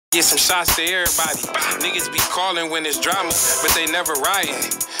Get some shots to everybody. Niggas be calling when it's drama, but they never riding.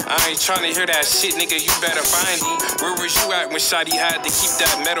 I ain't tryna hear that shit, nigga, you better find me. Where was you at when Shotty had to keep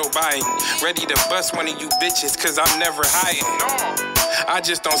that metal buying? Ready to bust one of you bitches, cause I'm never hiding. I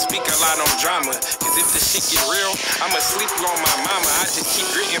just don't speak a lot on drama, cause if the shit get real, I'ma sleep on my mama. I just keep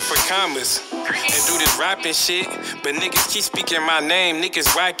gritting for commas and do this rapping shit, but niggas keep speaking my name,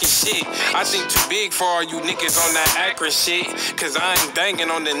 niggas whack as shit. I think too big for all you niggas on that accurate shit, cause I ain't banging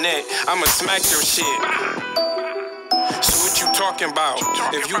on the net, I'ma smack your shit. So what you talking about?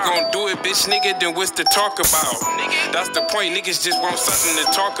 If you gon' do it, bitch, nigga, then what's to talk about? That's the point, niggas just want something to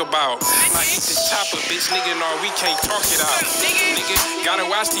talk about. Now eat this chopper, bitch, nigga, no, we can't talk it out. Nigga, gotta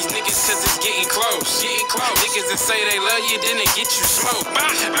watch these niggas cause it's getting close. Niggas that say they love you, then they get you smoked.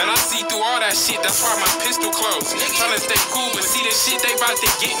 Man, I see through all that shit, that's why my pistol close. Tryna stay cool, but see the shit they bout to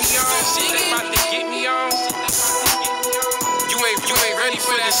get me on. They bout to get me on. You ain't ready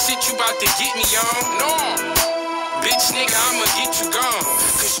for that shit you bout to get me on. No. Bitch, nigga, I'ma get you gone.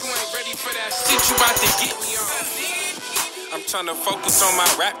 Cause you ain't ready for that shit you bout to get me on. I'm tryna focus on my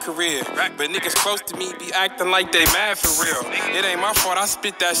rap career, but niggas close to me be acting like they mad for real. It ain't my fault, I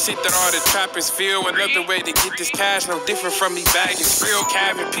spit that shit that all the trappers feel. Another way to get this cash, no different from me bagging real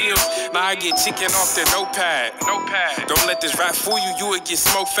calving pills. Now I get chicken off the notepad. Don't let this rap fool you, you would get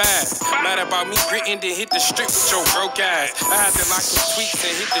smoked fast. Mad about me gritting, then hit the strip with your broke ass. I had to lock some tweets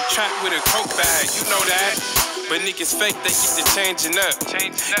and hit the trap with a coke bag, you know that. But niggas fake, they get to changing up.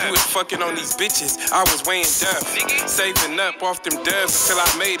 You was fucking on these bitches, I was weighing duff. Saving up off them dubs until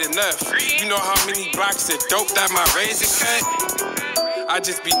I made enough. You know how many blocks of dope that my razor cut? I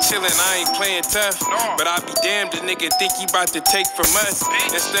just be chillin', I ain't playing tough. But I be damned, the nigga think he bout to take from us.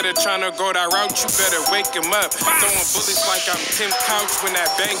 Instead of tryna go that route, you better wake him up. Throwing bullets like I'm Tim Couch when that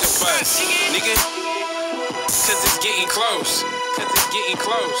banger bust. Nigga, cause it's getting close.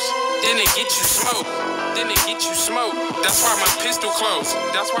 Then it get you smoked. That's why my pistol close.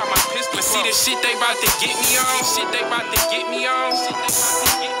 But see the shit they bout to get me on.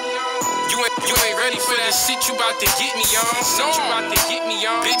 You ain't ready for that shit you bout to get me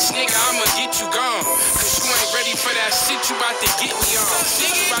on. Bitch, nigga, I'ma get you gone. Cause you ain't ready for that shit you bout to get me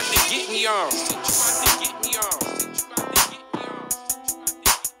on.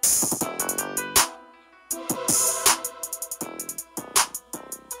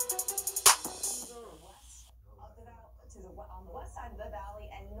 On the west side of the valley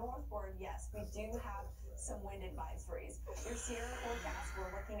and northward, yes, we do have some wind advisories. Your Sierra forecast,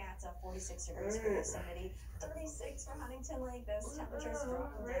 we're looking at 46 degrees for Yosemite, 36 for Huntington Lake. Those temperatures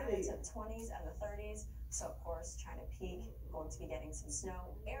dropping down into the 20s and the 30s. So, of course, China Peak, going to be getting some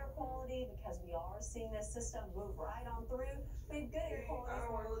snow. Air quality, because we are seeing this system move right on through. We have good air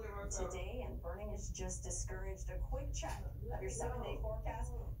quality for today, and burning is just discouraged. A quick check of your 7-day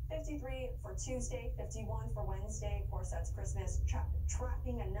forecast. 53 for Tuesday, 51 for Wednesday. Of course, that's Christmas.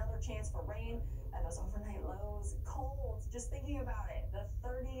 Tracking another chance for rain. And those overnight lows, cold. Just thinking about it. The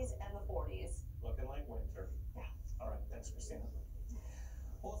 30s and the 40s. Looking like winter. Yeah. All right, thanks, Christina.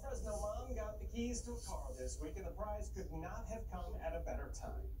 Well, a Fresno mom got the keys to a car this week, and the prize could not have come at a better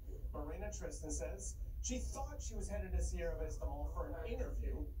time. Marina Tristan says she thought she was headed to Sierra Vista Mall for an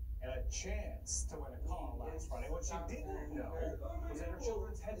interview and a chance to win a car last Friday. What she didn't know was that her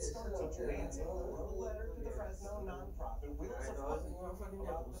children's Head Start teacher, Nancy, wrote a letter to the Fresno nonprofit Wheels of Hope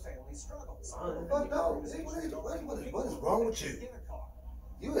about the family struggles. What is wrong with you?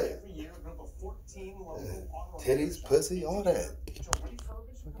 You had Every year, a group of 14 local auto titties, pussy, all that.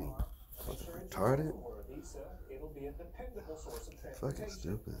 Fucking retarded. It'll be a dependable source of Fucking transportation.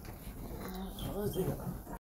 stupid.